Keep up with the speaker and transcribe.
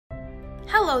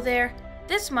Hello there!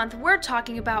 This month we're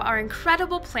talking about our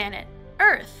incredible planet,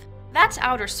 Earth. That's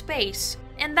outer space,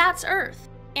 and that's Earth.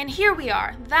 And here we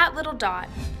are, that little dot.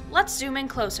 Let's zoom in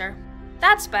closer.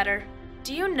 That's better.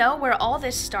 Do you know where all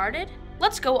this started?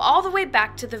 Let's go all the way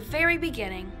back to the very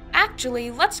beginning. Actually,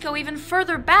 let's go even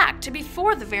further back to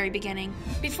before the very beginning.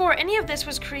 Before any of this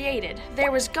was created,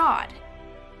 there was God.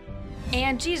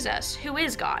 And Jesus, who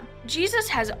is God. Jesus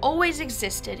has always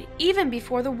existed, even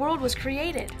before the world was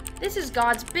created. This is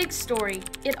God's big story.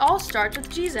 It all starts with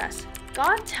Jesus.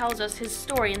 God tells us his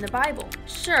story in the Bible.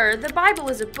 Sure, the Bible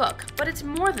is a book, but it's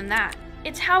more than that.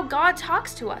 It's how God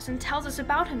talks to us and tells us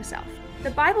about himself.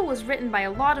 The Bible was written by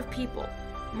a lot of people,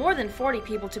 more than 40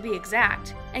 people to be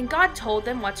exact, and God told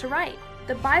them what to write.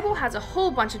 The Bible has a whole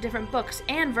bunch of different books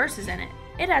and verses in it.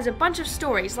 It has a bunch of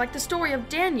stories like the story of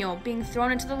Daniel being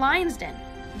thrown into the lion's den,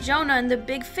 Jonah and the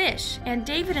big fish, and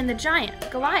David and the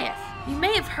giant, Goliath. You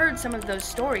may have heard some of those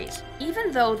stories.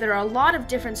 Even though there are a lot of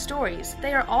different stories,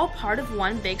 they are all part of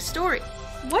one big story.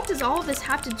 What does all of this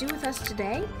have to do with us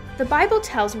today? The Bible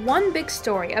tells one big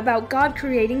story about God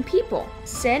creating people,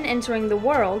 sin entering the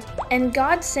world, and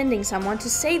God sending someone to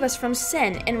save us from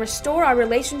sin and restore our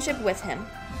relationship with him.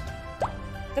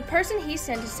 The person he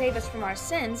sent to save us from our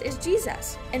sins is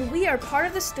Jesus, and we are part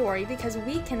of the story because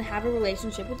we can have a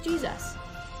relationship with Jesus.